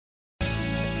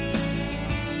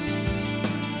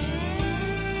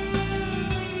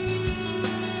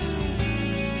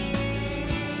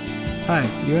Hi,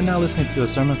 you are now listening to a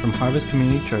sermon from Harvest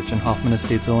Community Church in Hoffman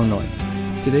Estates, Illinois.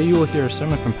 Today you will hear a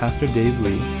sermon from Pastor Dave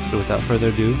Lee, so without further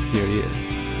ado, here he is.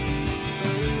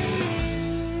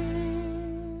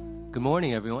 Good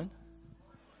morning, everyone.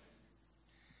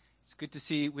 It's good to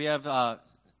see we have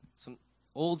some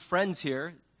old friends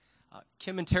here,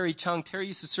 Kim and Terry Chung. Terry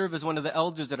used to serve as one of the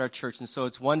elders at our church, and so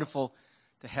it's wonderful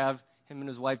to have him and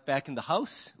his wife back in the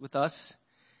house with us.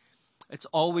 It's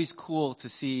always cool to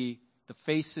see the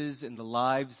faces and the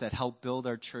lives that help build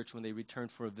our church when they return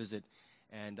for a visit.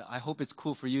 And I hope it's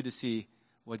cool for you to see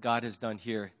what God has done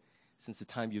here since the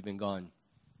time you've been gone.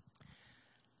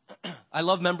 I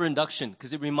love member induction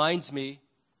because it reminds me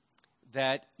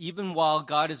that even while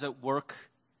God is at work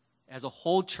as a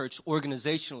whole church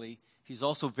organizationally, he's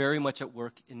also very much at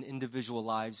work in individual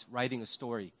lives, writing a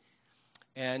story.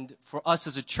 And for us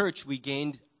as a church, we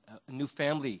gained a new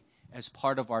family as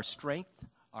part of our strength,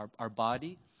 our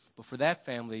body. But for that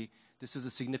family, this is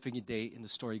a significant day in the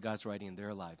story God's writing in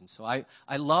their lives. And so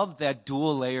I love that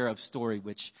dual layer of story,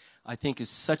 which I think is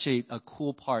such a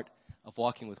cool part of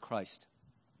walking with Christ.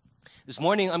 This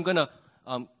morning, I'm going to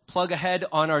plug ahead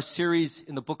on our series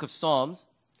in the book of Psalms.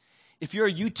 If you're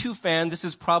a U2 fan, this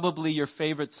is probably your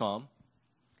favorite psalm.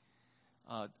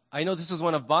 I know this is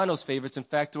one of Bono's favorites. In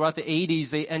fact, throughout the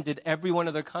 80s, they ended every one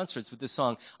of their concerts with this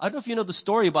song. I don't know if you know the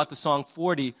story about the song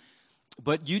 40,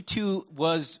 but U2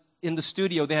 was in the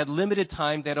studio. They had limited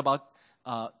time. They had about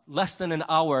less than an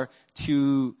hour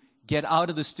to get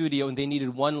out of the studio, and they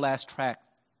needed one last track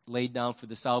laid down for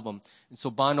this album. And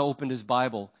so Bono opened his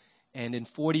Bible, and in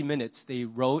 40 minutes, they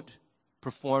wrote,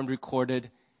 performed, recorded,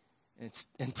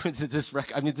 and printed this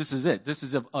record. I mean, this is it. This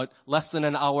is a less than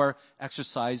an hour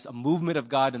exercise, a movement of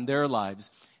God in their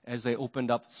lives as they opened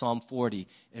up Psalm 40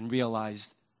 and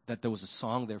realized that there was a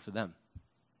song there for them.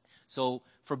 So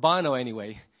for Bono,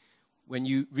 anyway, when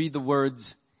you read the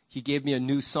words, he gave me a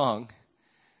new song.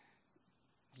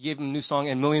 He gave him a new song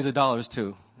and millions of dollars,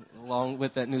 too, along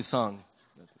with that new song.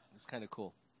 It's kind of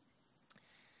cool.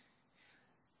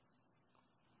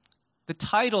 The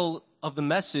title of the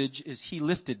message is He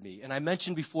Lifted Me. And I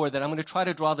mentioned before that I'm going to try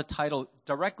to draw the title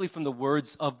directly from the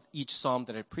words of each psalm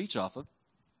that I preach off of.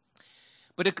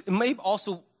 But it may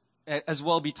also as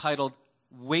well be titled,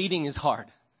 Waiting is Hard.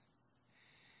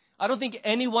 I don't think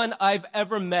anyone I've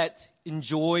ever met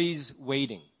enjoys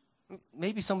waiting.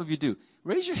 Maybe some of you do.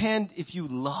 Raise your hand if you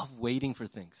love waiting for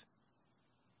things.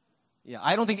 Yeah,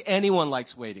 I don't think anyone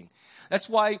likes waiting. That's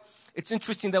why it's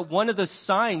interesting that one of the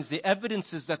signs, the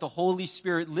evidences that the Holy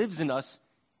Spirit lives in us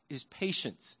is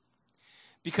patience.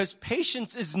 Because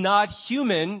patience is not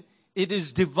human, it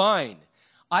is divine.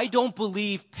 I don't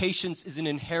believe patience is an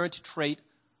inherent trait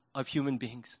of human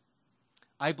beings.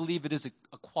 I believe it is a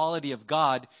quality of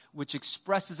God which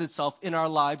expresses itself in our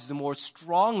lives the more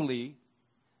strongly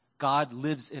God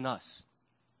lives in us.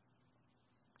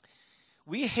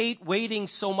 We hate waiting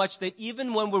so much that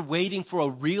even when we're waiting for a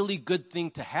really good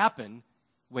thing to happen,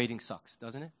 waiting sucks,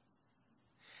 doesn't it?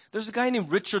 There's a guy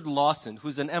named Richard Lawson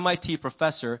who's an MIT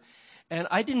professor, and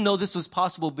I didn't know this was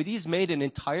possible, but he's made an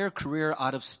entire career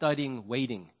out of studying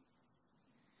waiting.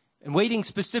 And waiting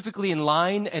specifically in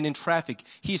line and in traffic.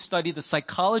 He studied the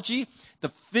psychology, the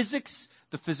physics,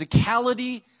 the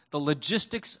physicality, the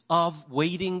logistics of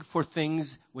waiting for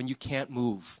things when you can't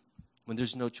move, when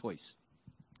there's no choice.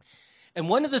 And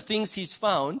one of the things he's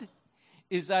found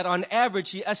is that on average,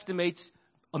 he estimates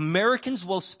Americans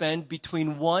will spend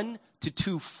between 1 to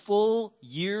 2 full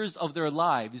years of their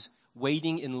lives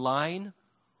waiting in line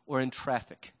or in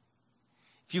traffic.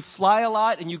 If you fly a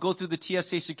lot and you go through the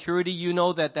TSA security, you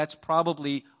know that that's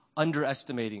probably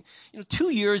underestimating. 2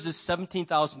 years is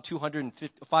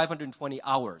 520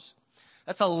 hours.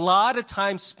 That's a lot of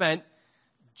time spent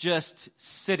just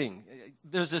sitting.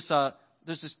 There's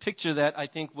this picture that I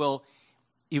think will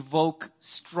evoke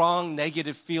strong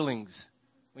negative feelings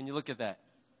when you look at that.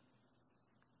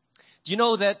 Do you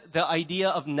know that the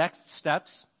idea of next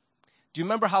steps? Do you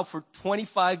remember how for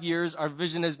 25 years our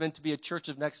vision has been to be a church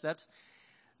of next steps?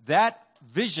 That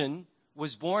vision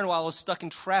was born while I was stuck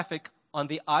in traffic on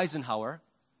the Eisenhower,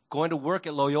 going to work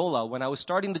at Loyola. When I was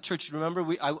starting the church, remember,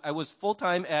 I was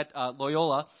full-time at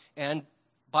Loyola and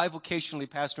bivocationally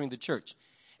pastoring the church.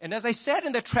 And as I sat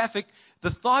in that traffic,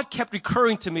 the thought kept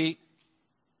recurring to me,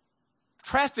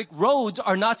 traffic roads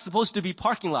are not supposed to be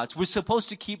parking lots. We're supposed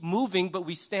to keep moving, but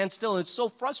we stand still. And it's so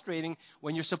frustrating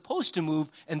when you're supposed to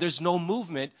move and there's no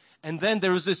movement. And then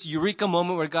there was this eureka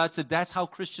moment where God said, that's how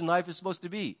Christian life is supposed to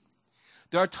be.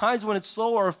 There are times when it's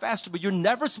slower or faster, but you're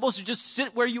never supposed to just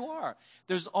sit where you are.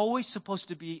 There's always supposed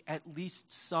to be at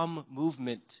least some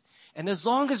movement. And as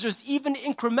long as there's even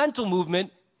incremental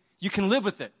movement, you can live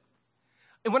with it.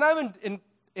 And when I'm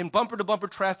in bumper-to-bumper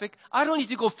traffic, I don't need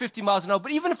to go 50 miles an hour.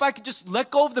 But even if I could just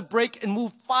let go of the brake and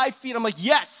move 5 feet, I'm like,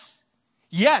 yes,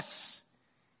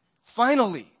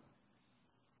 finally.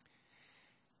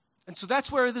 And so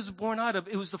that's where this is born out of.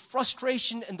 It was the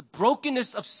frustration and the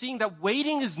brokenness of seeing that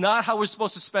waiting is not how we're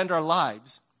supposed to spend our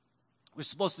lives. We're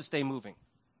supposed to stay moving.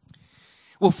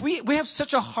 Well, if we have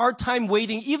such a hard time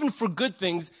waiting, even for good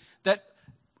things, that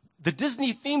the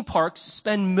Disney theme parks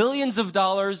spend millions of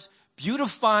dollars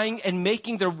beautifying and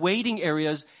making their waiting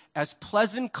areas as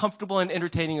pleasant, comfortable, and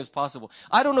entertaining as possible.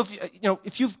 I don't know if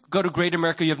if you go to Great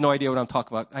America, you have no idea what I'm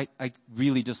talking about. I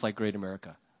really dislike Great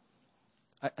America.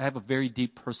 I have a very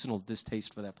deep personal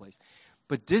distaste for that place.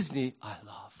 But Disney, I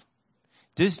love.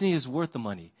 Disney is worth the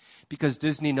money because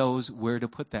Disney knows where to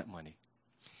put that money.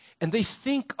 And they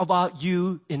think about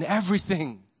you in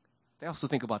everything. They also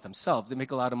think about themselves. They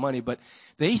make a lot of money, but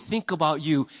they think about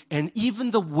you. And even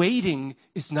the waiting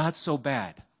is not so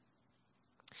bad.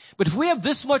 But if we have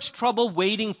this much trouble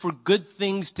waiting for good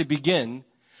things to begin,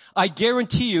 I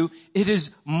guarantee you it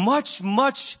is much,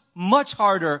 much, much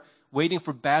harder waiting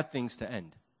for bad things to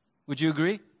end. Would you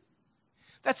agree?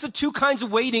 That's the two kinds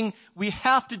of waiting we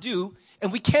have to do,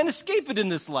 and we can't escape it in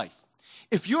this life.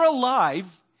 If you're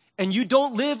alive and you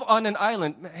don't live on an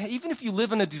island, even if you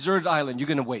live on a deserted island, you're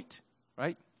going to wait,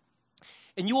 right?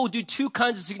 And you will do two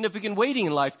kinds of significant waiting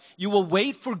in life. You will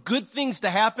wait for good things to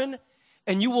happen,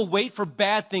 and you will wait for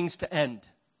bad things to end.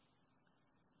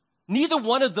 Neither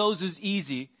one of those is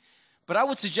easy, but I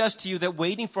would suggest to you that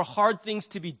waiting for hard things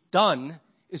to be done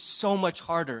is so much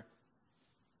harder.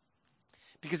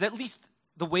 Because at least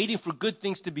the waiting for good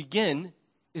things to begin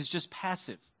is just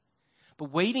passive.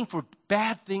 But waiting for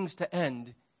bad things to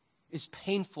end is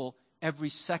painful every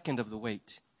second of the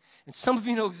wait. And some of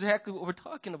you know exactly what we're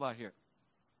talking about here.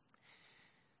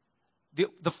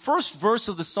 The first verse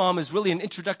of the psalm is really an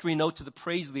introductory note to the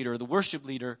praise leader, the worship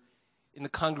leader in the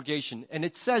congregation. And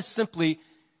it says simply,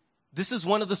 this is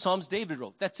one of the psalms David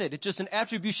wrote. That's it. It's just an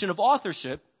attribution of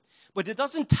authorship. But it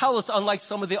doesn't tell us, unlike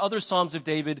some of the other Psalms of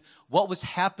David, what was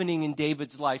happening in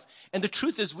David's life. And the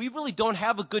truth is, we really don't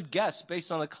have a good guess based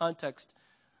on the context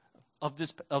of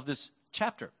this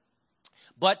chapter.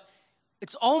 But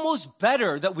it's almost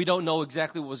better that we don't know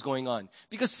exactly what was going on.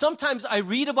 Because sometimes I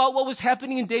read about what was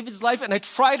happening in David's life, and I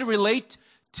try to relate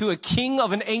to a king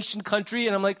of an ancient country,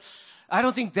 and I'm like, I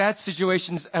don't think that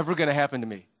situation's ever going to happen to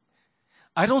me.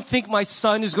 I don't think my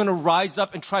son is going to rise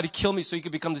up and try to kill me so he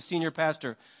could become the senior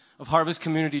pastor of Harvest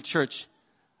Community Church.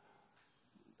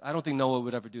 I don't think Noah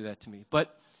would ever do that to me.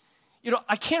 But,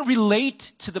 I can't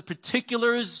relate to the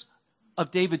particulars of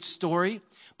David's story,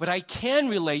 but I can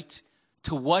relate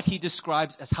to what he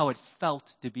describes as how it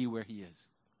felt to be where he is.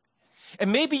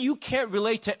 And maybe you can't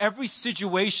relate to every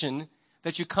situation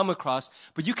that you come across,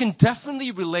 but you can definitely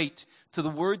relate to the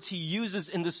words he uses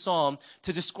in the psalm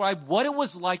to describe what it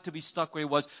was like to be stuck where he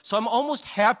was. So I'm almost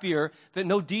happier that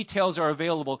no details are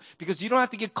available because you don't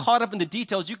have to get caught up in the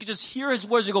details. You can just hear his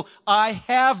words and go, I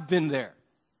have been there.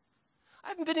 I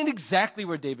haven't been in exactly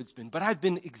where David's been, but I've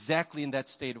been exactly in that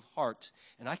state of heart,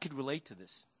 and I could relate to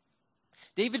this.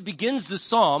 David begins the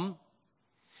psalm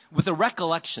with a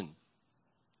recollection,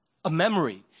 a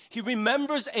memory. He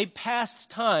remembers a past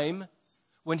time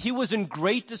when he was in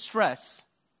great distress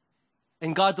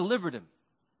and God delivered him.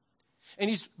 And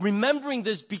he's remembering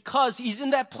this because he's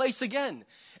in that place again.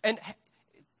 And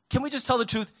can we just tell the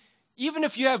truth? Even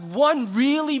if you have one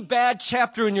really bad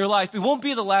chapter in your life, it won't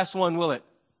be the last one, will it?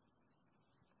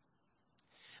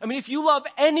 I mean, if you love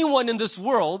anyone in this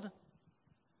world,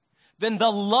 then the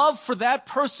love for that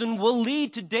person will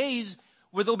lead to days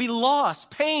where there'll be loss,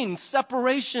 pain,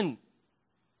 separation,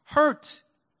 hurt.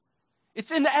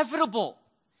 It's inevitable.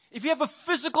 If you have a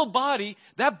physical body,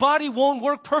 that body won't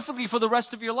work perfectly for the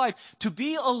rest of your life. To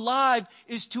be alive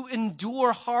is to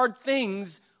endure hard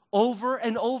things over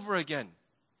and over again.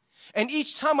 And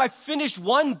each time I finish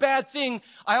one bad thing,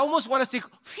 I almost want to say,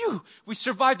 phew, we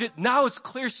survived it. Now it's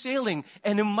clear sailing.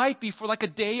 And it might be for like a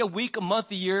day, a week, a month,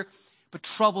 a year, but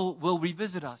trouble will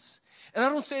revisit us. And I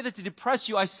don't say that to depress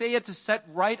you. I say it to set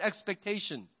right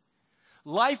expectation.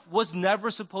 Life was never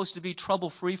supposed to be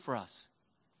trouble-free for us.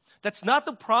 That's not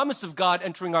the promise of God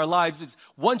entering our lives. Is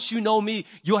once you know me,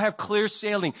 you'll have clear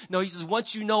sailing. No, he says,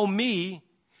 once you know me,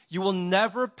 you will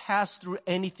never pass through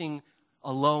anything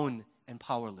alone and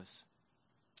powerless.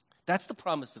 That's the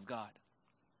promise of God.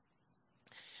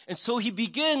 And so he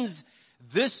begins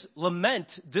this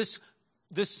lament, this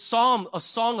psalm, a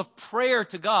song of prayer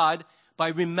to God by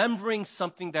remembering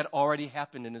something that already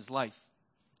happened in his life.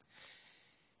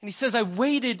 And he says, I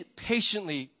waited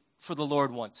patiently for the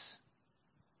Lord once.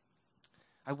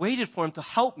 I waited for him to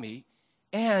help me,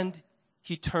 and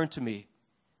he turned to me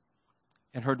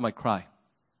and heard my cry.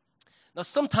 Now,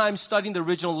 sometimes studying the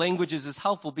original languages is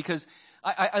helpful because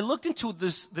I looked into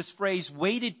this phrase,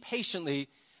 waited patiently,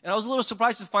 and I was a little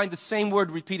surprised to find the same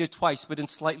word repeated twice, but in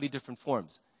slightly different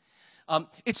forms.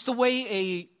 It's the way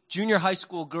a junior high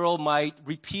school girl might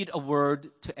repeat a word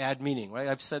to add meaning, right?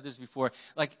 I've said this before.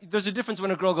 Like, there's a difference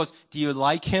when a girl goes, do you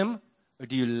like him or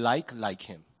do you like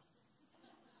him?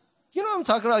 You know what I'm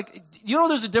talking about? Like, you know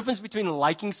there's a difference between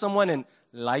liking someone and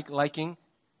liking?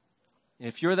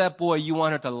 If you're that boy, you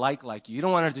want her to like you. You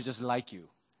don't want her to just like you.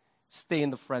 Stay in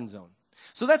the friend zone.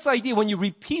 So that's the idea. When you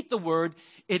repeat the word,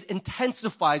 it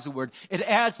intensifies the word. It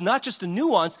adds not just a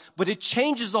nuance, but it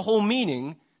changes the whole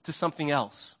meaning to something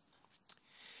else.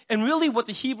 And really what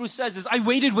the Hebrew says is, I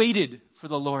waited for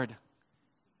the Lord.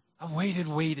 I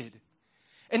waited.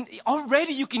 And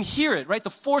already you can hear it, right? The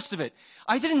force of it.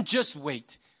 I didn't just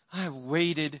wait. I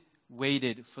waited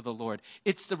for the Lord.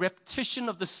 It's the repetition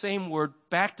of the same word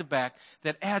back to back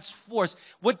that adds force.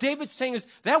 What David's saying is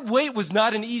that wait was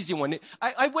not an easy one.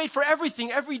 I wait for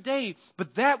everything every day,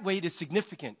 but that wait is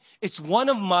significant. It's one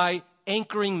of my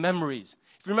anchoring memories.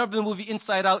 If you remember the movie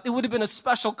Inside Out, it would have been a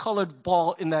special colored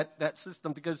ball in that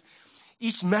system because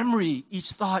each memory,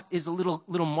 each thought is a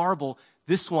little marble.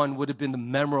 This one would have been the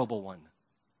memorable one.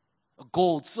 A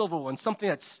gold, silver one, something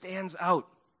that stands out.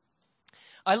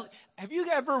 Have you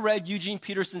ever read Eugene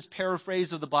Peterson's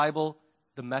paraphrase of the Bible,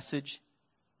 The Message?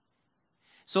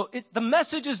 So The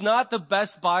Message is not the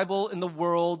best Bible in the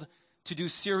world to do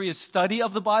serious study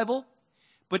of the Bible.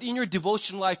 But in your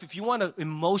devotion life, if you want to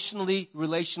emotionally,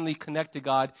 relationally connect to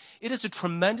God, it is a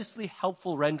tremendously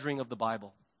helpful rendering of the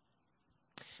Bible.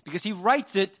 Because he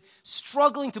writes it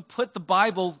struggling to put the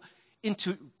Bible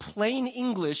into plain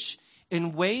English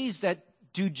in ways that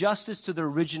do justice to the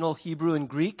original Hebrew and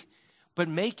Greek, but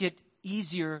make it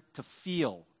easier to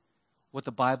feel what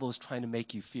the Bible is trying to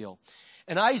make you feel.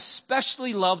 And I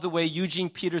especially love the way Eugene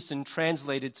Peterson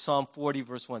translated Psalm 40,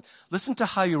 verse 1. Listen to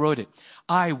how he wrote it.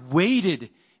 I waited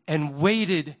and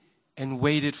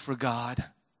waited for God.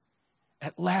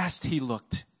 At last he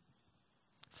looked.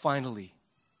 Finally,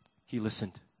 he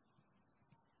listened.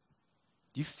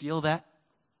 Do you feel that?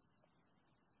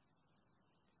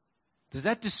 Does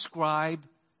that describe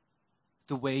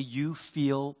the way you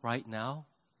feel right now?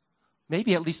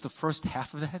 Maybe at least the first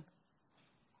half of that.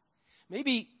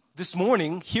 Maybe this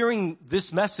morning, hearing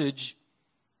this message,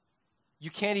 you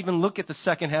can't even look at the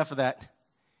second half of that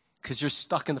because you're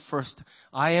stuck in the first.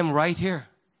 I am right here,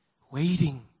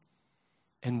 waiting.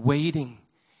 And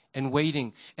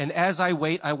as I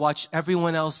wait, I watch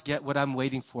everyone else get what I'm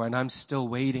waiting for, and I'm still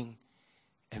waiting.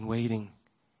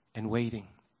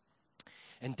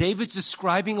 And David's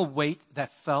describing a wait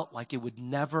that felt like it would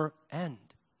never end.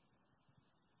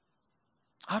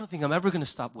 I don't think I'm ever going to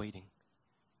stop waiting.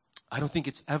 I don't think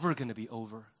it's ever going to be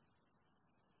over.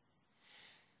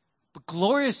 But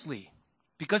gloriously,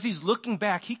 because he's looking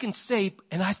back, he can say,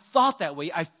 and I thought that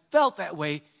way, I felt that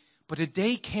way, but a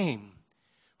day came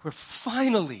where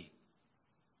finally,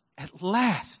 at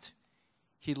last,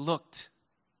 he looked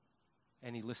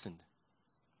and he listened.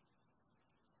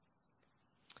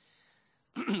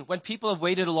 When people have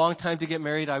waited a long time to get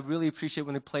married, I really appreciate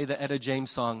when they play the Etta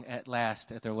James song, At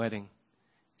Last, at their wedding.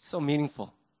 It's so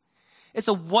meaningful. It's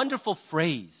a wonderful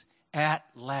phrase, at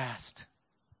last.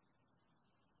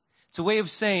 It's a way of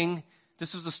saying,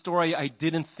 this was a story I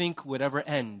didn't think would ever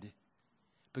end,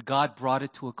 but God brought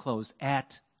it to a close,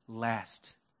 at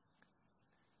last.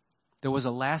 There was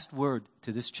a last word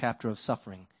to this chapter of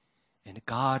suffering, and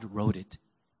God wrote it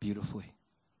beautifully.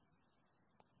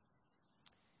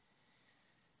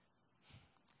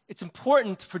 It's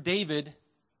important for David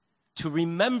to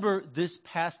remember this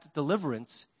past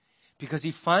deliverance because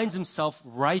he finds himself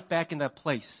right back in that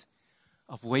place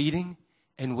of waiting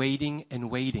and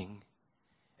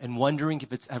wondering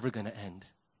if it's ever going to end.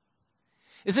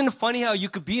 Isn't it funny how you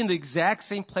could be in the exact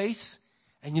same place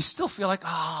and you still feel like,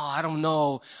 I don't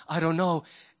know.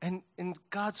 And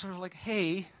God's sort of like,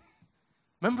 hey,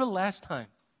 remember last time?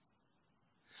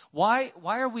 Why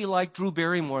are we like Drew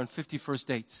Barrymore in 50 First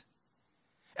Dates?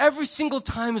 Every single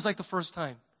time is like the first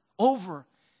time, over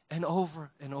and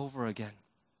over again.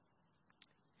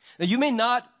 Now, you may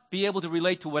not be able to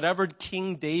relate to whatever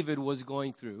King David was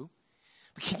going through,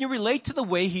 but can you relate to the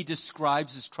way he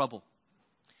describes his trouble?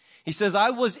 He says, I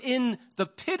was in the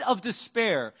pit of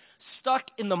despair, stuck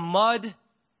in the mud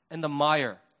and the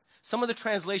mire. Some of the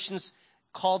translations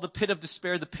call the pit of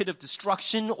despair the pit of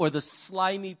destruction or the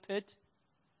slimy pit.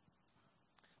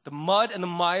 The mud and the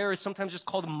mire is sometimes just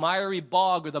called the miry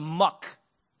bog or the muck.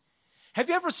 Have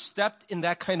you ever stepped in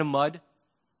that kind of mud?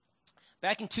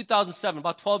 Back in 2007,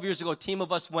 about 12 years ago, a team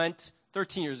of us went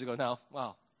 13 years ago now.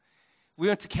 Wow. We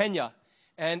went to Kenya,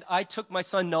 and I took my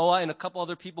son Noah and a couple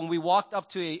other people, and we walked up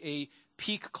to a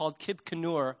peak called Kib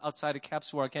Kanur outside of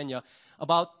Kapswar, Kenya,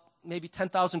 about maybe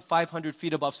 10,500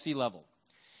 feet above sea level.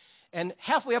 And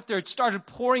halfway up there, it started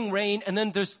pouring rain, and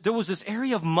then there was this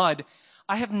area of mud.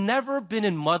 I have never been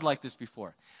in mud like this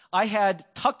before. I had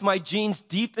tucked my jeans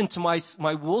deep into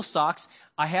my wool socks.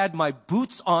 I had my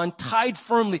boots on, tied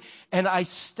firmly, and I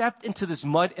stepped into this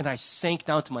mud, and I sank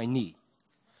down to my knee.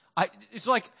 It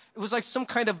was like some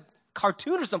kind of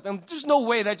cartoon or something. There's no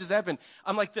way that just happened.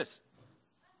 I'm like this.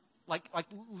 Like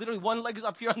literally one leg is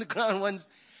up here on the ground,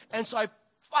 and so I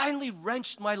finally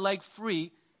wrenched my leg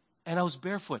free, and I was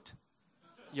barefoot,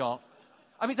 y'all.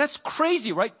 I mean, that's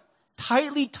crazy, right?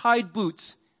 Tightly tied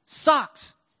boots,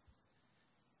 socks.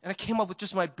 And I came up with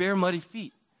just my bare, muddy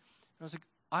feet. And I was like,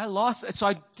 I lost it. So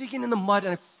I digging in the mud,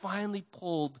 and I finally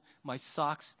pulled my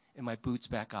socks and my boots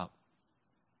back out.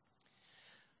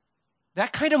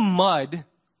 That kind of mud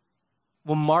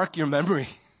will mark your memory.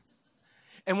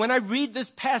 And when I read this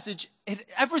passage,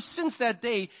 ever since that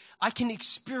day, I can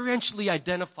experientially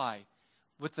identify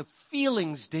with the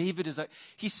feelings David is.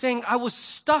 He's saying, I was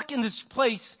stuck in this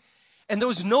place, and there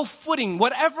was no footing.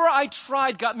 Whatever I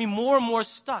tried got me more and more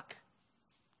stuck.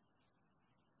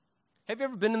 Have you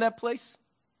ever been in that place?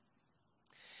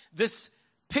 This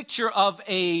picture of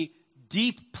a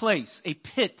deep place, a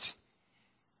pit,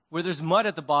 where there's mud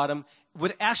at the bottom,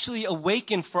 would actually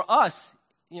awaken for us,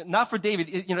 not for David,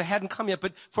 it hadn't come yet,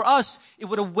 but for us, it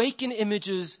would awaken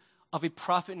images of a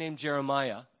prophet named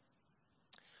Jeremiah,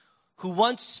 who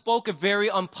once spoke a very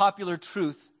unpopular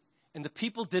truth, and the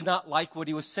people did not like what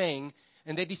he was saying,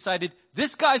 and they decided,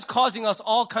 this guy's causing us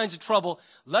all kinds of trouble,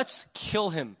 let's kill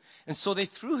him. And so they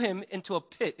threw him into a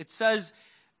pit. It says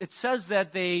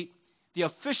that the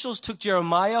officials took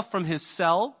Jeremiah from his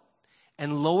cell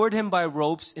and lowered him by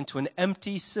ropes into an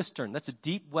empty cistern. That's a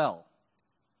deep well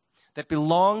that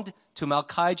belonged to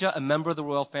Malchijah, a member of the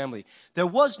royal family. There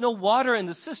was no water in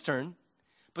the cistern,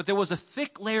 but there was a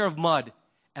thick layer of mud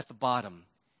at the bottom,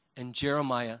 and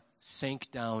Jeremiah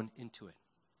sank down into it.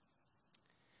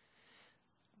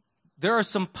 There are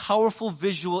some powerful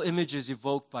visual images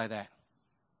evoked by that.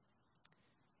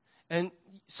 And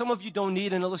some of you don't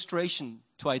need an illustration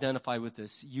to identify with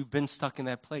this. You've been stuck in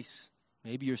that place.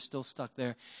 Maybe you're still stuck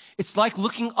there. It's like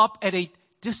looking up at a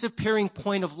disappearing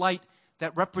point of light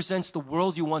that represents the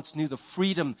world you once knew, the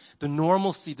freedom, the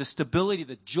normalcy, the stability,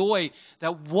 the joy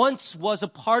that once was a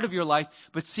part of your life,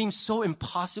 but seems so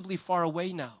impossibly far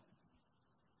away now.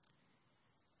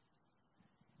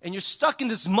 And you're stuck in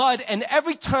this mud, and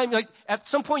every time, at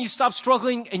some point you stop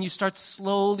struggling and you start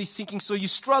slowly sinking. So you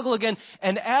struggle again,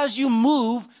 and as you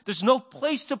move, there's no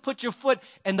place to put your foot,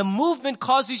 and the movement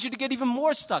causes you to get even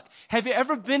more stuck. Have you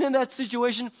ever been in that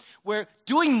situation where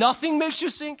doing nothing makes you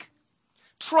sink?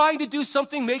 Trying to do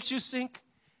something makes you sink?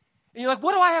 And you're like,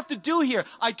 what do I have to do here?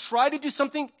 I try to do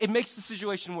something, it makes the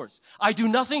situation worse. I do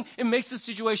nothing, it makes the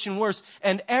situation worse.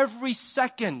 And every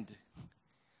second,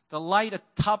 the light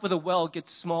at the top of the well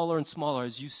gets smaller and smaller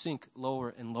as you sink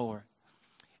lower and lower.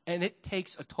 And it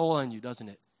takes a toll on you, doesn't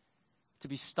it, to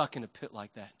be stuck in a pit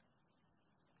like that.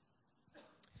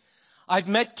 I've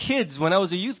met kids when I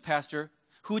was a youth pastor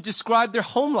who described their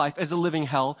home life as a living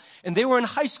hell. And they were in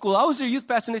high school. I was their youth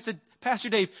pastor, and they said, Pastor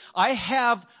Dave, I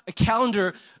have a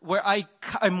calendar where I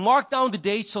mark down the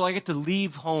days so I get to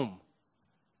leave home.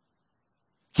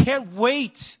 Can't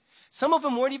wait. Some of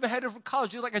them weren't even headed for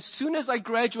college. They're like, as soon as I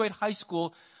graduate high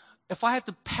school, if I have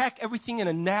to pack everything in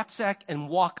a knapsack and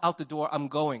walk out the door, I'm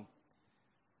going.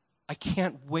 I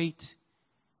can't wait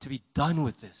to be done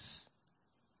with this.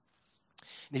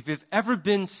 And if you've ever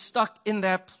been stuck in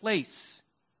that place,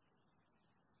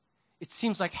 it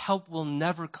seems like help will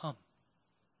never come.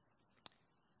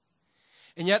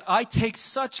 And yet I take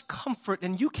such comfort,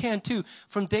 and you can too,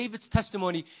 from David's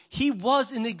testimony. He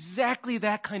was in exactly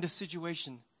that kind of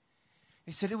situation.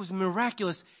 He said it was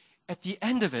miraculous. At the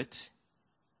end of it,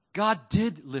 God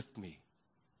did lift me.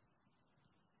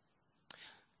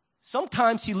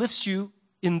 Sometimes he lifts you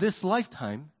in this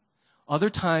lifetime. Other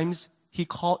times he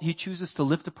chooses to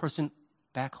lift a person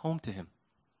back home to him.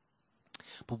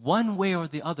 But one way or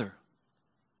the other,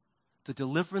 the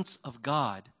deliverance of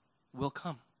God will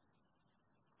come.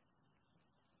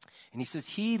 And he says,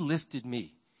 he lifted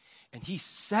me, and he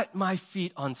set my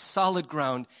feet on solid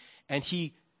ground, and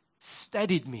he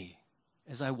steadied me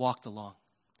as I walked along.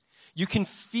 You can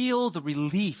feel the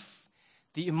relief,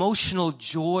 the emotional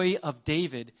joy of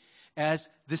David as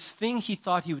this thing he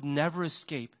thought he would never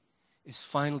escape is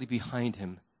finally behind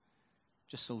him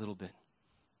just a little bit.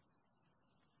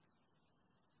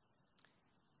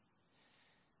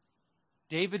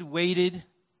 David waited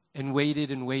and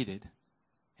waited and waited,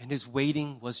 and his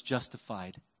waiting was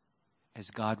justified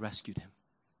as God rescued him.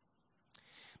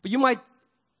 But you might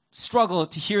struggle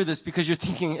to hear this because you're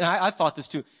thinking, and I thought this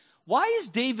too, why is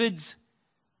David's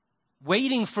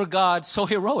waiting for God so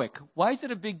heroic? Why is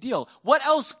it a big deal? What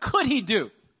else could he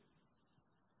do?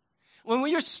 When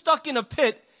you're stuck in a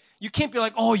pit, you can't be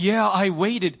like, oh yeah, I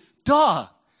waited. Duh.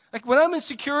 Like when I'm in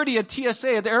security at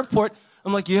TSA at the airport,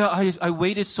 I'm like, yeah, I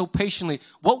waited so patiently.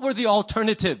 What were the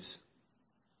alternatives?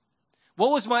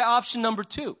 What was my option number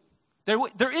 2?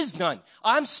 There is none.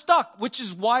 I'm stuck, which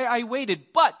is why I waited.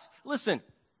 But listen,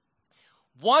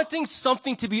 wanting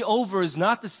something to be over is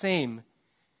not the same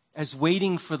as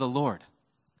waiting for the Lord.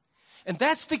 And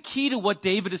that's the key to what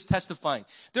David is testifying.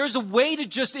 There's a way to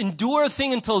just endure a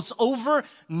thing until it's over,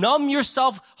 numb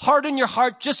yourself, harden your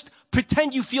heart, just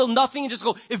pretend you feel nothing and just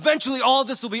go, eventually all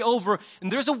this will be over.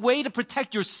 And there's a way to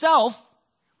protect yourself,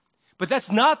 but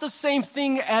that's not the same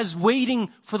thing as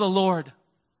waiting for the Lord.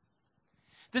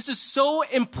 This is so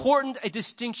important a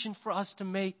distinction for us to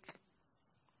make.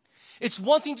 It's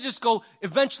one thing to just go,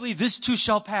 eventually this too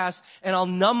shall pass, and I'll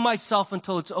numb myself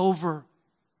until it's over.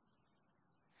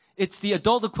 It's the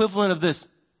adult equivalent of this.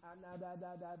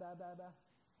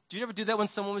 Did you ever do that when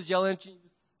someone was yelling at you?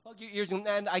 Plug your ears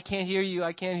and I can't hear you,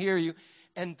 I can't hear you.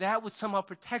 And that would somehow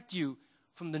protect you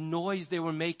from the noise they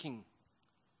were making.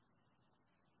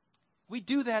 We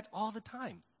do that all the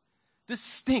time. This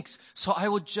stinks, so I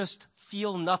will just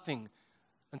feel nothing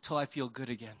until I feel good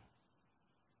again.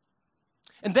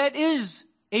 And that is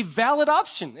a valid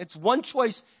option. It's one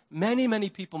choice many, many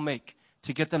people make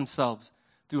to get themselves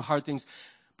through hard things.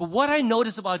 But what I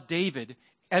notice about David,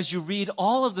 as you read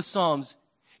all of the Psalms,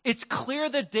 it's clear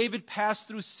that David passed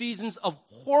through seasons of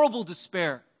horrible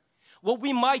despair. What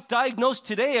we might diagnose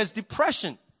today as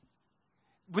depression.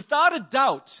 Without a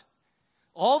doubt,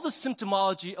 all the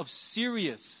symptomology of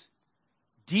serious,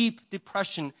 deep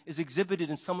depression is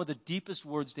exhibited in some of the deepest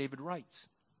words David writes.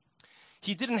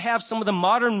 He didn't have some of the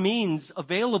modern means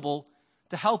available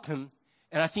to help him,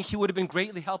 and I think he would have been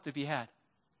greatly helped if he had.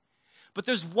 But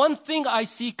there's one thing I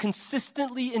see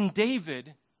consistently in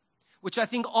David, which I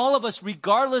think all of us,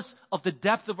 regardless of the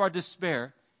depth of our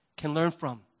despair, can learn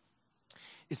from,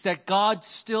 is that God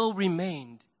still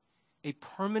remained a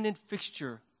permanent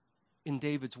fixture in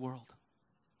David's world.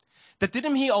 That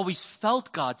didn't mean he always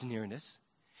felt God's nearness.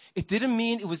 It didn't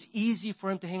mean it was easy for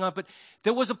him to hang on, but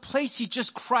there was a place he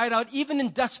just cried out, even in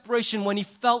desperation when he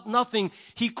felt nothing.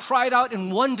 He cried out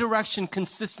in one direction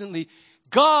consistently,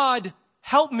 God,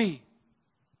 help me.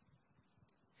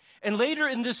 And later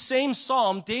in this same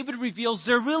psalm, David reveals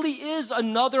there really is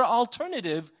another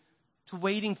alternative to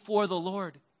waiting for the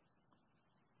Lord.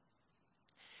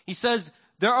 He says,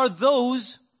 there are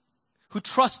those who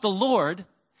trust the Lord,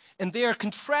 and they are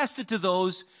contrasted to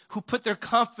those who put their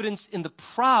confidence in the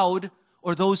proud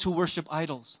or those who worship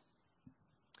idols.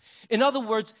 In other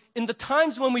words, in the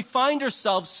times when we find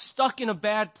ourselves stuck in a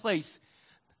bad place,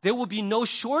 there will be no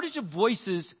shortage of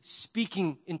voices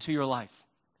speaking into your life.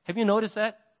 Have you noticed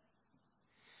that?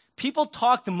 People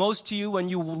talk the most to you when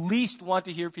you least want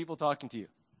to hear people talking to you.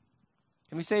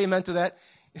 Can we say amen to that?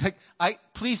 Like,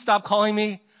 please stop calling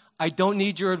me. I don't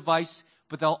need your advice,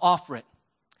 but they'll offer it.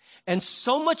 And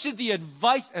so much of the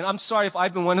advice, and I'm sorry if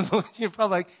I've been one of those, you're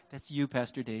probably like, that's you,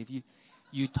 Pastor Dave.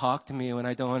 You talk to me when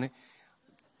I don't want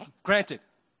to. Granted,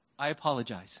 I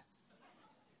apologize.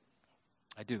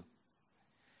 I do.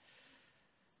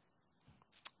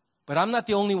 But I'm not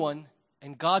the only one,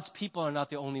 and God's people are not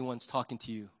the only ones talking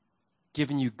to you,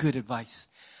 giving you good advice.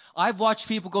 I've watched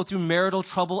people go through marital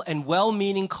trouble and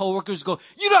well-meaning coworkers go,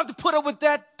 you don't have to put up with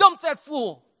that. Dump that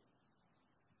fool.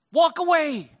 Walk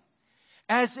away.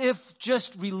 As if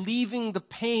just relieving the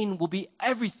pain will be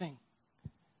everything.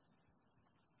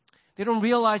 They don't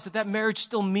realize that marriage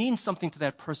still means something to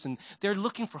that person. They're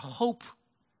looking for hope,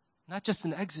 not just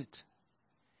an exit.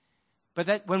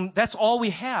 But when that's all we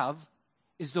have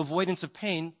is the avoidance of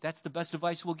pain, that's the best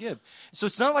advice we'll give. So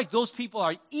it's not like those people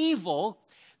are evil.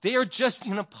 They are just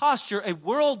in a posture, a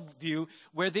worldview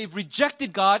where they've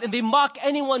rejected God and they mock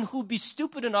anyone who'd be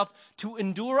stupid enough to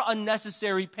endure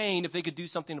unnecessary pain if they could do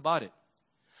something about it.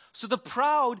 So the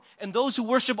proud and those who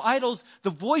worship idols, the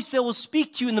voice that will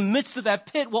speak to you in the midst of that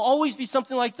pit will always be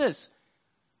something like this.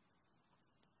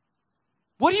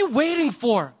 What are you waiting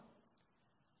for?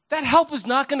 That help is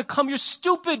not going to come. You're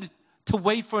stupid to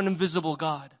wait for an invisible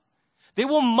God. They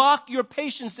will mock your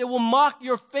patience. They will mock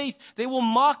your faith. They will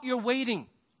mock your waiting.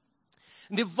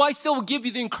 And the advice they will give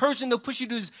you, the encouragement they'll push you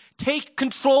to is take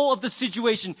control of the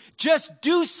situation. Just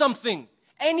do something,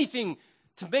 anything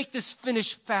to make this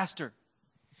finish faster.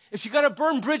 If you got to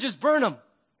burn bridges, burn them.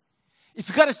 If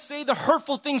you got to say the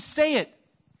hurtful thing, say it.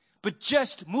 But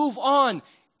just move on.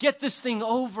 Get this thing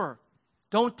over.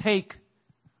 Don't take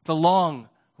the long,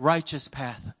 righteous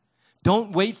path.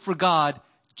 Don't wait for God.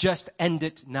 Just end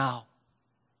it now.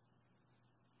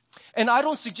 And I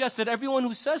don't suggest that everyone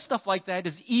who says stuff like that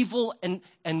is evil and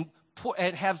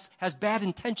has bad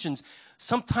intentions.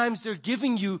 Sometimes they're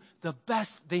giving you the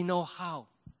best they know how.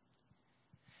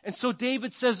 And so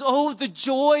David says, oh, the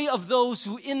joy of those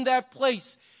who in that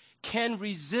place can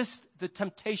resist the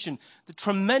temptation, the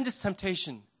tremendous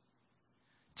temptation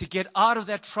to get out of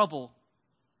that trouble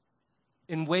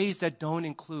in ways that don't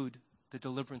include the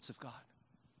deliverance of God.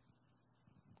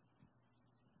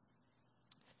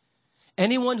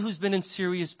 Anyone who's been in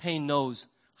serious pain knows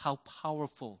how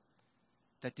powerful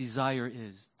that desire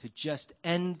is to just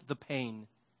end the pain,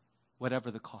 whatever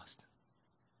the cost.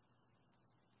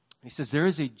 And he says there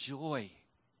is a joy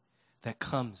that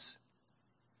comes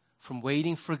from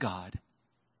waiting for God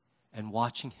and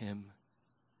watching Him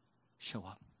show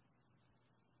up.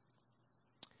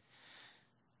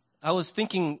 I was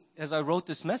thinking as I wrote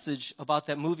this message about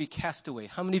that movie Castaway.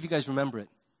 How many of you guys remember it?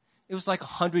 It was like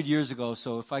 100 years ago,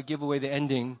 so if I give away the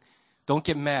ending, don't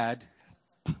get mad.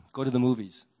 Go to the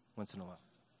movies once in a while.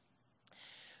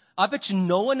 I bet you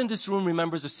no one in this room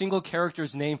remembers a single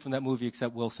character's name from that movie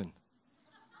except Wilson.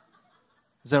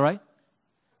 Is that right?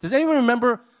 Does anyone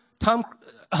remember Tom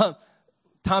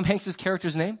Hanks'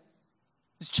 character's name?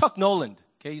 It's Chuck Noland.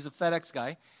 Okay, he's a FedEx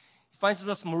guy. He finds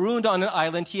himself marooned on an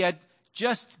island. He had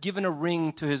just given a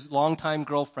ring to his longtime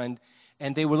girlfriend,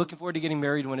 and they were looking forward to getting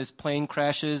married when his plane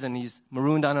crashes and he's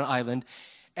marooned on an island.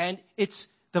 And it's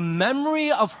the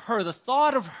memory of her, the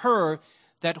thought of her,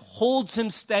 that holds him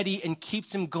steady and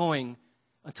keeps him going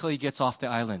until he gets off the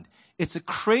island. It's a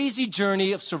crazy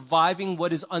journey of surviving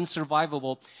what is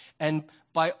unsurvivable. And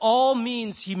by all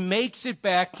means, he makes it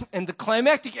back. And the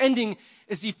climactic ending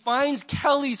is he finds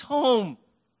Kelly's home.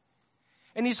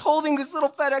 And he's holding this little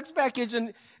FedEx package.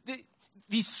 And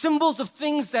these symbols of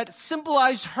things that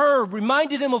symbolized her,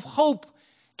 reminded him of hope,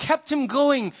 kept him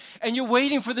going. And you're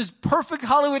waiting for this perfect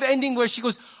Hollywood ending where she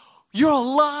goes, "You're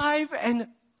alive," and,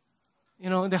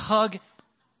 the hug.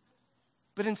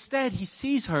 But instead, he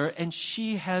sees her, and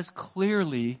she has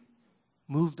clearly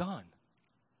moved on.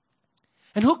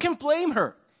 And who can blame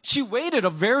her? She waited a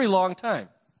very long time.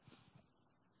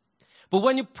 But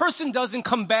when a person doesn't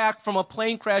come back from a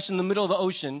plane crash in the middle of the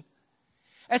ocean,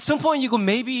 at some point you go,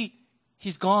 maybe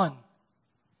he's gone.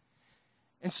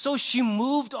 And so she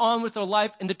moved on with her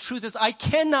life, and the truth is, I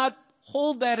cannot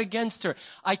hold that against her.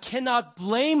 I cannot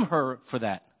blame her for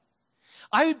that.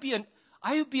 I would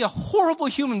be a horrible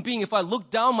human being if I looked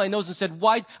down my nose and said,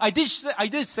 why? I did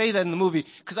say that in the movie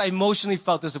because I emotionally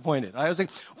felt disappointed. I was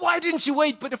like, why didn't you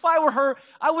wait? But if I were her,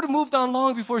 I would have moved on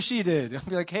long before she did. I'd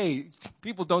be like, hey,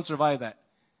 people don't survive that.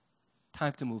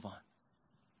 Time to move on.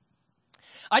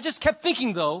 I just kept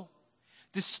thinking, though,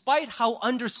 despite how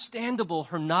understandable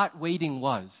her not waiting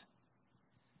was,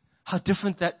 how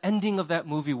different that ending of that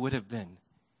movie would have been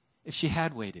if she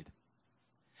had waited.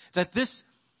 That this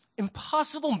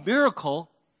impossible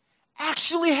miracle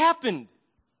actually happened.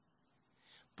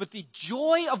 But the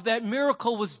joy of that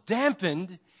miracle was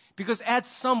dampened because at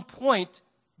some point,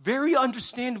 very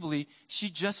understandably, she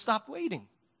just stopped waiting.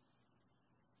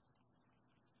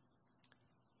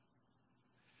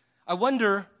 I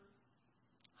wonder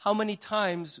how many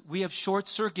times we have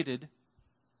short-circuited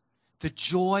the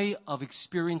joy of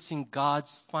experiencing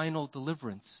God's final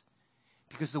deliverance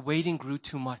because the waiting grew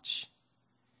too much.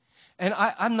 And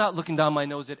I'm not looking down my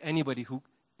nose at anybody who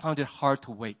found it hard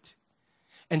to wait.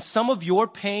 And some of your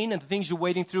pain and the things you're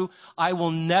waiting through, I will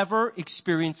never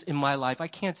experience in my life. I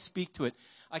can't speak to it.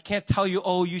 I can't tell you,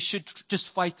 oh, you should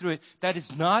just fight through it. That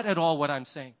is not at all what I'm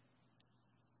saying.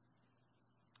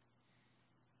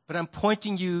 But I'm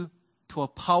pointing you to a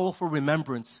powerful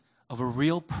remembrance of a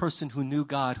real person who knew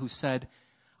God, who said,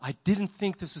 I didn't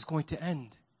think this was going to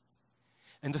end.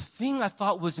 And the thing I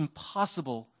thought was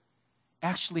impossible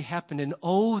actually happened. And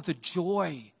oh, the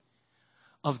joy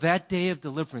of that day of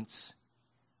deliverance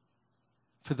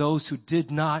for those who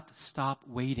did not stop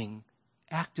waiting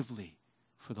actively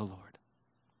for the Lord.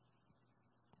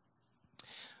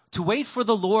 To wait for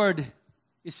the Lord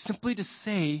is simply to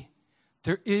say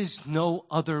there is no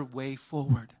other way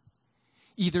forward.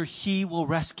 Either He will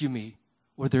rescue me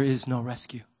or there is no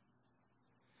rescue.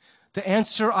 The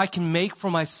answer I can make for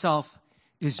myself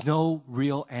is no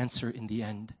real answer in the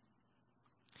end.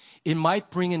 It might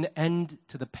bring an end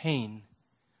to the pain,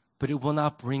 but it will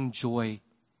not bring joy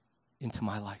into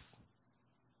my life.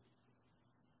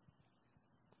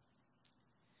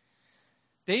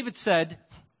 David said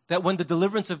that when the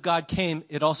deliverance of God came,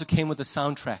 it also came with a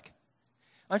soundtrack.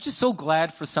 Aren't you so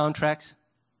glad for soundtracks?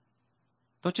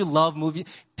 Don't you love movies?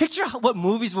 Picture what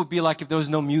movies would be like if there was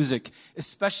no music,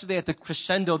 especially at the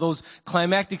crescendo, those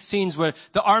climactic scenes where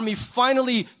the army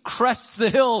finally crests the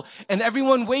hill and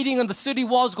everyone waiting on the city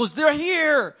walls goes, they're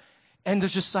here! And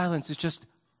there's just silence. It's just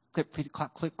clip, clip,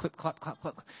 clap, clip, clip, clap, clap,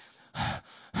 clap.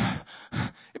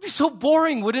 It'd be so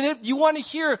boring, wouldn't it? You want to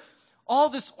hear all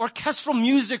this orchestral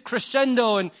music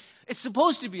crescendo, and it's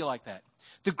supposed to be like that.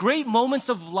 The great moments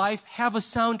of life have a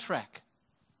soundtrack.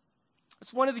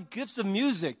 It's one of the gifts of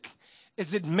music,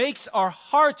 is it makes our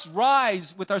hearts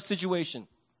rise with our situation.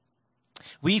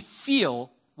 We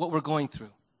feel what we're going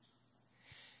through.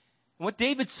 And what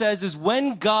David says is,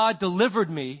 when God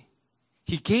delivered me,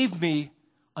 he gave me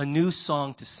a new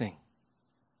song to sing.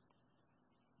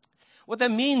 What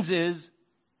that means is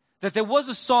that there was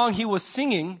a song he was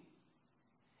singing,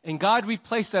 and God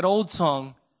replaced that old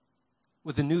song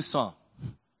with a new song.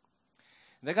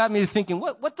 And that got me to thinking,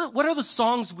 what are the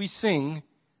songs we sing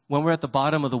when we're at the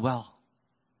bottom of the well?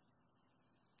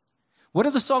 What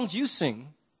are the songs you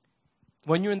sing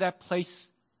when you're in that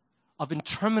place of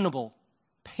interminable,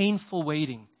 painful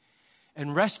waiting,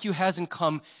 and rescue hasn't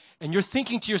come, and you're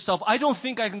thinking to yourself, I don't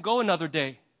think I can go another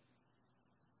day.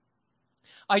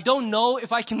 I don't know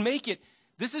if I can make it.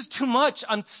 This is too much.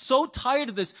 I'm so tired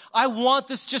of this. I want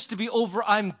this just to be over.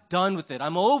 I'm done with it.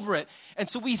 I'm over it. And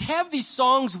so we have these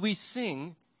songs we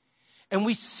sing, and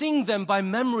we sing them by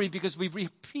memory because we've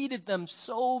repeated them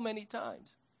so many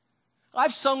times.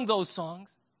 I've sung those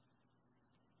songs.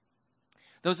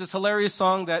 There was this hilarious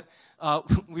song that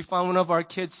we found one of our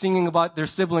kids singing about their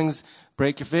siblings,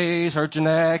 break your face, hurt your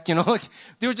neck, like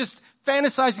they were just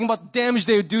fantasizing about the damage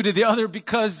they would do to the other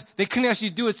because they couldn't actually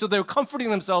do it. So they were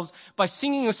comforting themselves by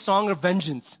singing a song of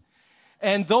vengeance.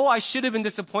 And though I should have been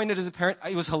disappointed as a parent,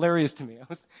 it was hilarious to me.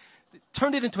 It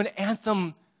turned it into an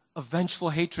anthem of vengeful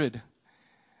hatred.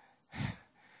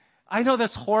 I know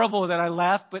that's horrible that I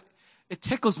laugh, but it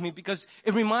tickles me because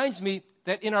it reminds me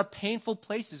that in our painful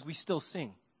places, we still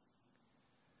sing.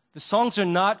 The songs are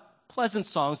not pleasant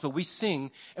songs, but we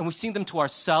sing, and we sing them to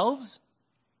ourselves,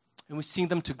 and we sing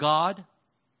them to God,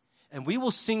 and we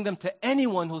will sing them to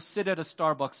anyone who'll sit at a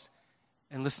Starbucks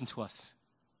and listen to us.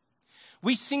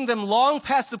 We sing them long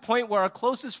past the point where our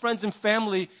closest friends and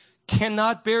family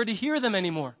cannot bear to hear them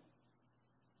anymore.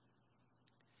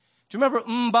 Do you remember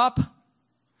Mbop?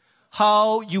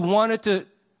 How you wanted to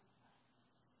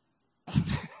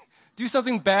do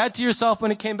something bad to yourself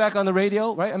when it came back on the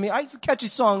radio, right? I mean, it's a catchy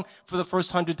song for the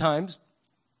first 100 times.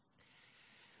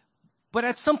 But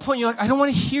at some point, you're like, I don't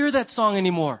want to hear that song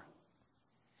anymore.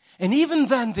 And even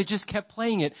then, they just kept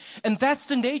playing it. And that's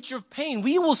the nature of pain.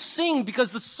 We will sing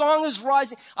because the song is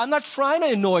rising. I'm not trying to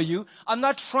annoy you. I'm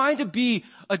not trying to be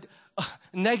a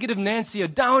negative Nancy, a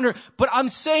downer. But I'm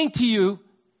saying to you,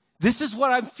 this is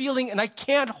what I'm feeling, and I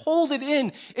can't hold it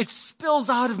in. It spills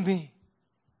out of me.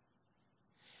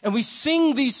 And we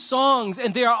sing these songs,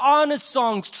 and they are honest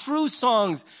songs, true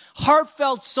songs,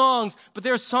 heartfelt songs, but they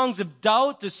are songs of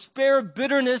doubt, despair,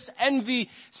 bitterness, envy,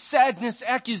 sadness,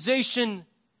 accusation.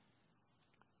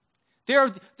 They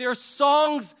are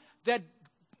songs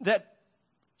that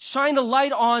shine a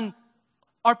light on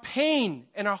our pain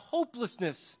and our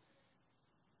hopelessness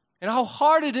and how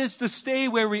hard it is to stay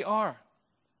where we are.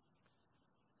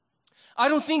 I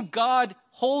don't think God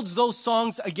holds those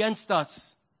songs against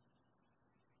us.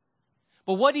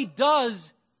 But what he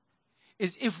does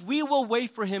is if we will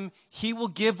wait for him, he will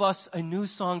give us a new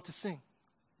song to sing.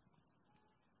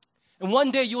 And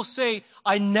one day you'll say,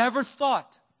 I never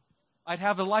thought I'd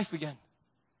have a life again.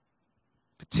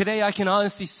 But today I can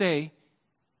honestly say,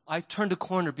 I've turned a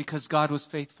corner because God was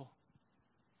faithful.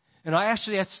 And I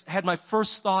actually had my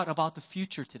first thought about the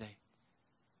future today.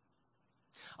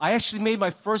 I actually made my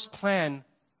first plan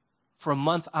for a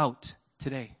month out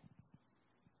today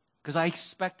because I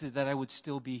expected that I would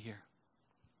still be here.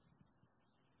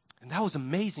 And that was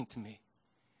amazing to me.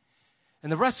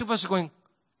 And the rest of us are going,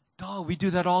 duh, we do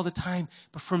that all the time.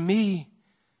 But for me,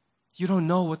 you don't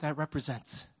know what that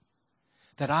represents.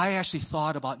 That I actually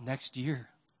thought about next year.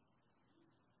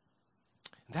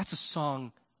 And that's a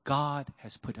song God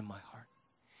has put in my heart.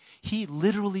 He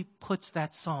literally puts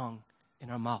that song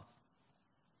in our mouth.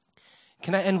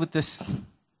 Can I end with this?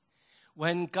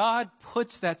 When God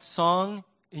puts that song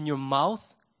in your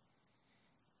mouth,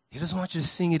 he doesn't want you to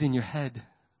sing it in your head.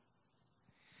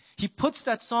 He puts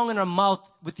that song in our mouth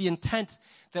with the intent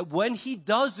that when he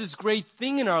does this great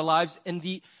thing in our lives and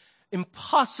the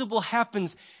impossible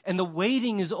happens and the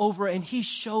waiting is over and he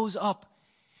shows up,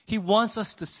 he wants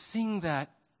us to sing that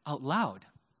out loud.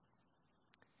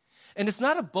 And it's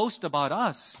not a boast about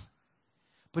us,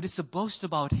 but it's a boast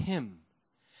about him.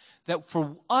 that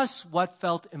for us, what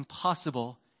felt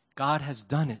impossible, God has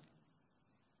done it.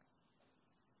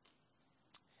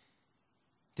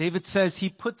 David says, he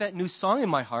put that new song in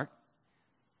my heart.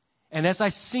 And as I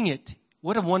sing it,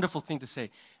 what a wonderful thing to say.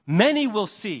 Many will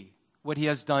see what he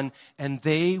has done, and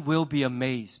they will be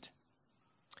amazed.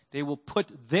 They will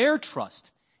put their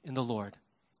trust in the Lord,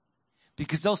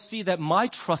 because they'll see that my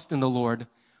trust in the Lord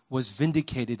was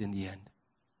vindicated in the end.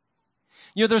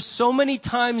 You know, there's so many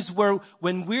times where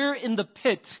when we're in the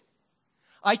pit,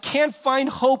 I can't find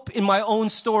hope in my own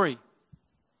story.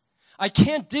 I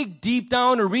can't dig deep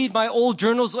down or read my old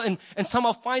journals and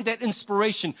somehow find that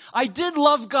inspiration. I did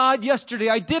love God yesterday.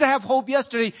 I did have hope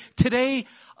yesterday. Today,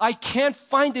 I can't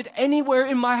find it anywhere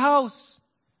in my house.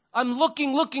 I'm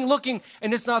looking,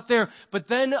 and it's not there. But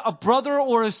then a brother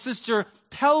or a sister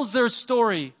tells their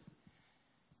story,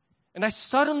 and I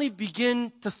suddenly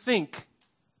begin to think,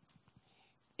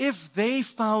 if they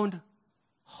found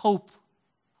hope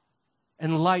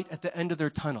and light at the end of their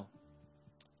tunnel,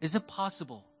 is it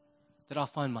possible that I'll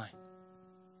find mine?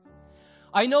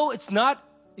 I know it's not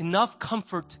enough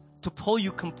comfort to pull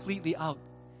you completely out.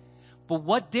 But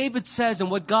what David says and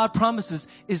what God promises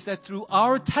is that through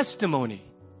our testimony,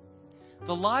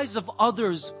 the lives of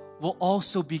others will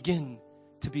also begin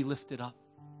to be lifted up.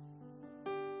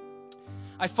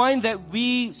 I find that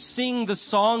we sing the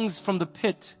songs from the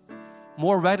pit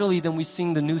more readily than we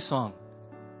sing the new song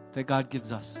that God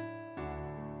gives us.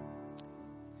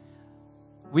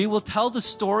 We will tell the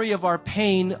story of our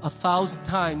pain 1,000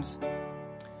 times,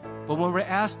 but when we're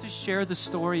asked to share the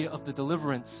story of the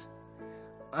deliverance,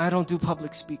 I don't do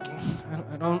public speaking.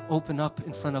 I don't open up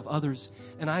in front of others,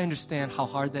 and I understand how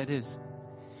hard that is.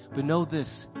 But know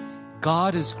this,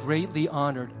 God is greatly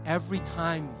honored every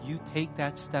time you take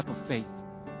that step of faith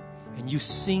and you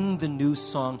sing the new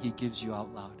song He gives you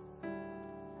out loud.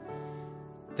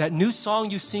 That new song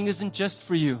you sing isn't just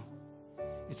for you.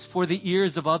 It's for the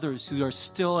ears of others who are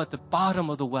still at the bottom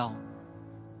of the well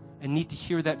and need to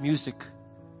hear that music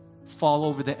fall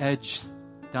over the edge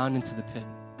down into the pit.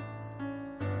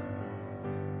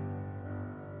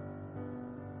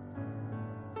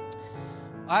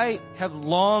 I have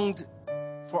longed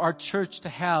for our church to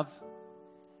have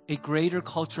a greater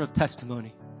culture of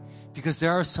testimony, because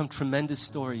there are some tremendous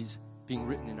stories being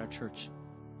written in our church.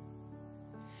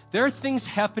 There are things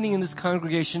happening in this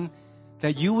congregation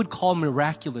that you would call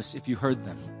miraculous if you heard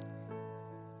them.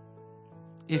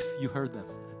 If you heard them.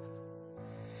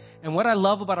 And what I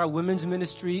love about our women's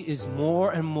ministry is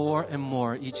more and more and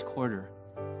more each quarter,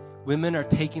 women are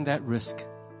taking that risk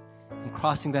and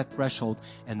crossing that threshold,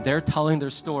 and they're telling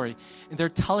their story. And they're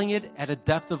telling it at a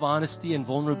depth of honesty and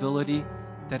vulnerability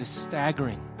that is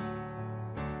staggering.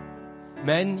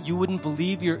 Men, you wouldn't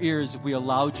believe your ears if we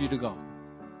allowed you to go.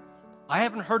 I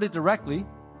haven't heard it directly,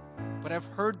 but I've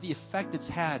heard the effect it's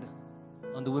had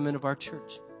on the women of our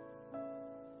church.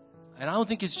 And I don't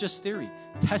think it's just theory.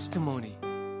 Testimony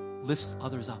lifts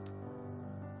others up.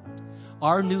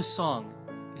 Our new song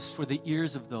is for the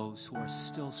ears of those who are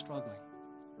still struggling.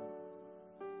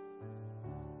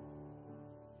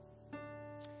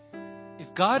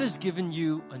 If God has given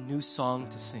you a new song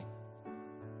to sing,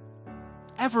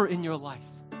 ever in your life,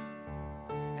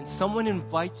 and someone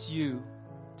invites you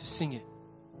to sing it,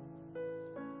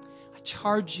 I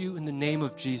charge you in the name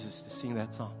of Jesus to sing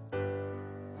that song.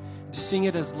 To sing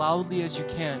it as loudly as you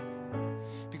can,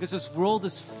 because this world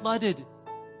is flooded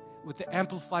with the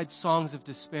amplified songs of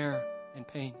despair and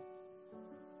pain.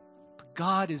 But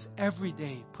God is every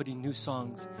day putting new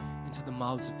songs into the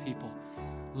mouths of people.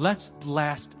 Let's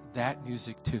blast that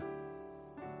music too.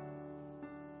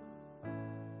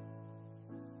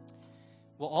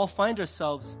 We'll all find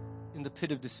ourselves in the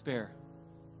pit of despair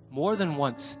more than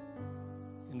once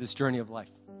in this journey of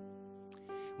life.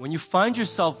 When you find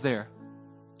yourself there,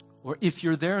 or if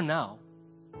you're there now,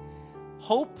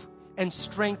 hope and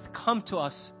strength come to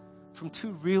us from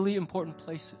two really important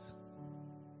places.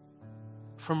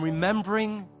 From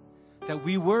remembering that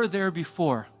we were there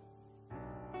before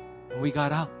and we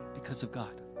got out because of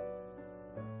God.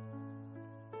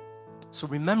 So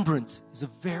remembrance is a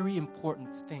very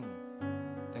important thing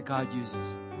that God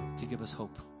uses to give us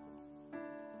hope.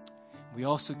 We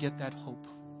also get that hope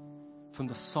from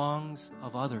the songs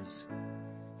of others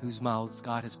whose mouths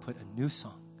God has put a new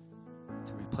song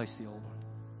to replace the old one.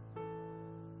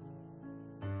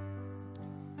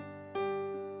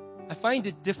 I find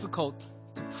it difficult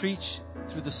to preach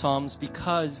through the Psalms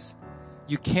because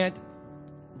you can't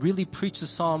really preach the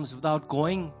Psalms without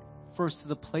going first to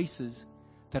the places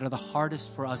that are the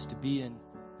hardest for us to be in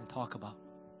and talk about.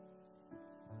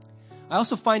 I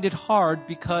also find it hard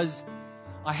because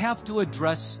I have to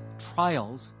address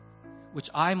trials which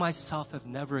I myself have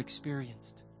never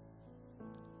experienced.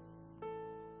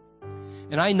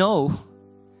 And I know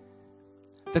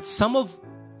that some of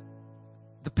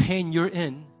the pain you're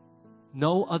in,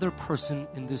 no other person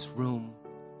in this room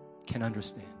can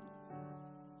understand.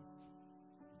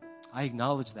 I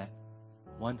acknowledge that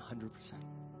 100%.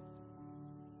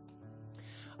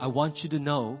 I want you to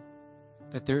know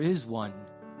that there is one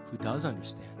who does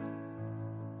understand.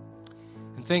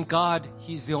 And thank God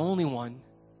He's the only one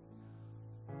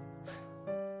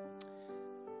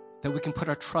that we can put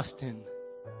our trust in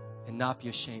and not be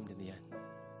ashamed in the end.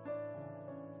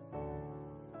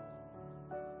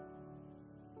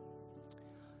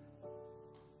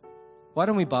 Why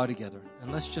don't we bow together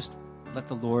and let's just let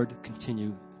the Lord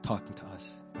continue talking to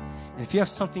us. And if you have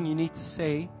something you need to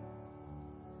say,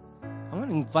 I want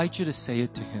to invite you to say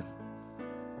it to Him.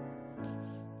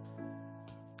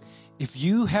 If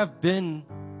you have been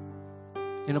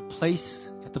in a place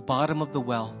at the bottom of the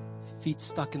well, feet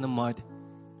stuck in the mud,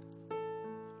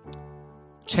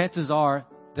 chances are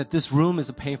that this room is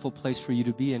a painful place for you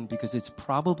to be in because it's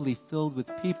probably filled with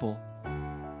people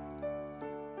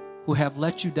who have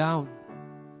let you down,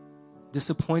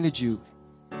 disappointed you,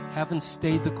 haven't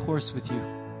stayed the course with you.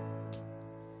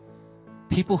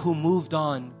 People who moved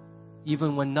on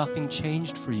even when nothing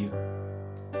changed for you.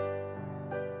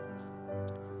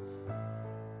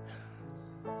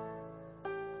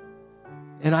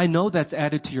 And I know that's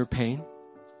added to your pain.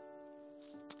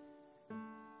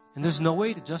 And there's no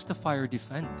way to justify or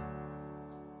defend.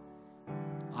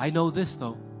 I know this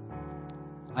though.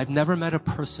 I've never met a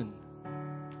person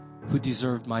who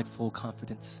deserved my full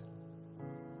confidence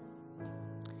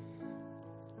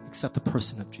except the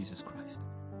person of Jesus Christ.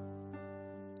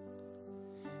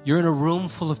 You're in a room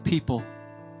full of people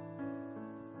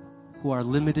who are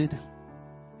limited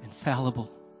and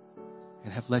fallible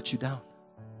and have let you down.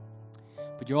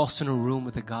 But you're also in a room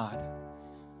with a God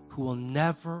who will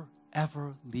never,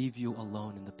 ever leave you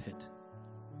alone in the pit.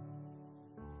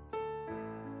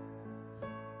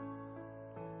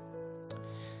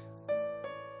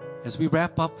 As we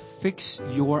wrap up, fix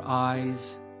your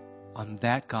eyes on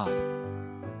that God.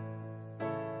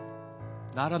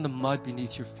 Not on the mud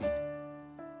beneath your feet.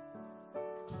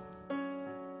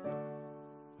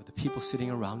 Or the people sitting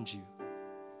around you.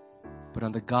 But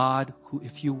on the God who,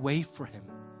 if you wait for Him,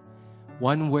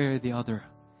 one way or the other,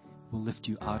 will lift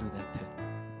you out of that pit.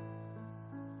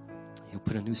 He'll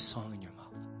put a new song in your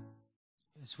mouth.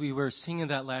 As we were singing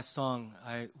that last song,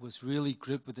 I was really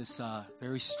gripped with this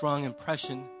very strong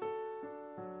impression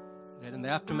that in the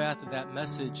aftermath of that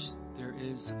message, there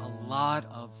is a lot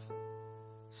of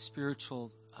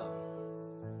spiritual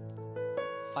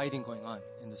fighting going on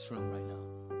in this room right now.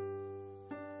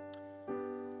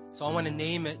 So I want to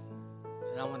name it,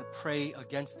 and I want to pray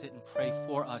against it and pray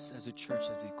for us as a church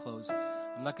as we close.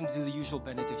 I'm not going to do the usual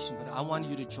benediction, but I want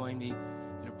you to join me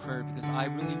in a prayer because I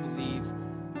really believe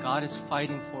God is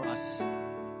fighting for us,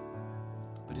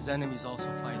 but His enemy is also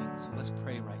fighting. So let's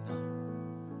pray right now.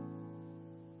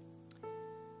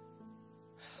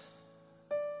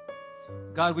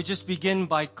 God, we just begin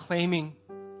by claiming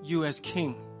You as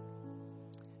King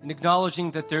and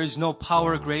acknowledging that there is no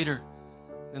power greater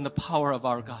than the power of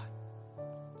our God.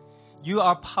 You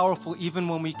are powerful even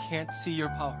when we can't see Your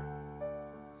power.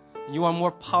 And You are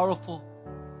more powerful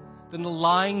than the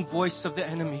lying voice of the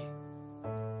enemy.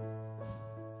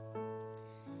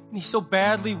 And he so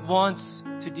badly wants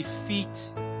to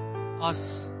defeat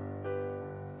us.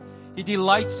 He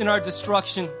delights in our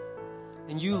destruction,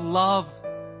 and You love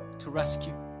to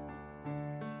rescue.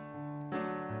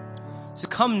 So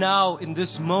come now in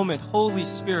this moment, Holy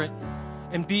Spirit,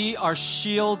 and be our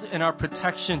shield and our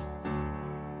protection.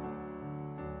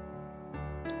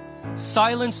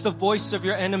 Silence the voice of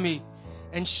Your enemy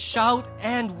and shout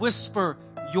and whisper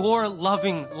Your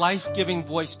loving, life-giving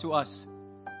voice to us.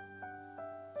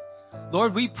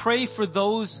 Lord, we pray for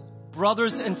those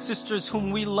brothers and sisters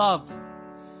whom we love,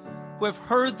 who have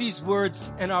heard these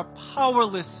words and are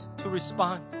powerless to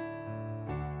respond.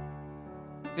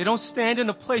 They don't stand in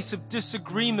a place of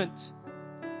disagreement,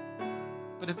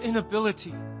 but of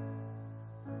inability.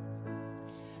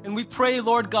 And we pray,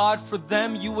 Lord God, for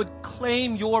them You would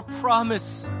claim Your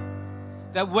promise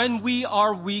that when we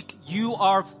are weak, You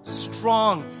are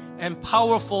strong and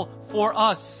powerful for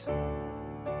us.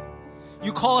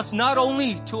 You call us not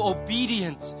only to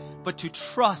obedience, but to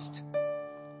trust,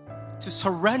 to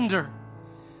surrender.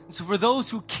 And so for those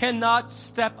who cannot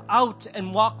step out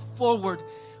and walk forward,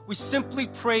 we simply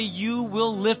pray You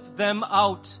will lift them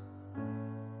out.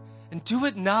 And do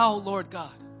it now, Lord God.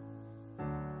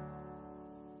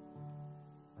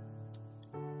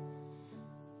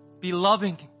 Be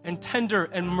loving and tender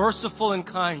and merciful and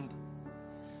kind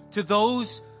to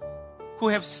those who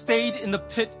have stayed in the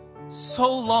pit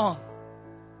so long.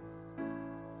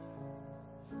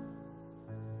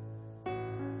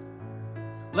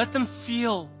 Let them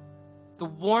feel the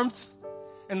warmth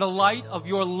and the light of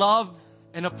your love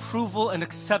and approval and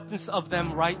acceptance of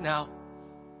them right now.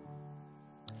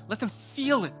 Let them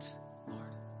feel it, Lord.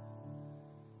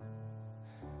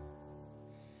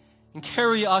 And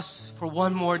carry us for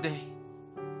one more day.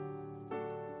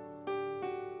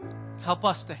 Help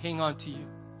us to hang on to you.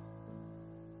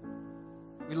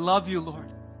 We love you, Lord.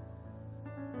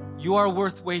 You are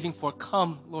worth waiting for.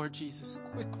 Come, Lord Jesus,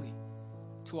 quickly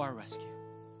to our rescue.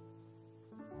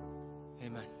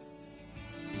 Amen.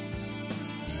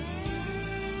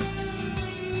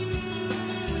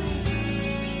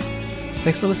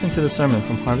 Thanks for listening to the sermon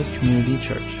from Harvest Community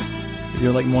Church. If you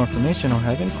would like more information or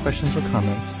have any questions or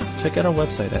comments, check out our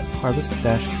website at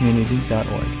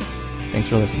harvest-community.org. Thanks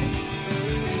for listening.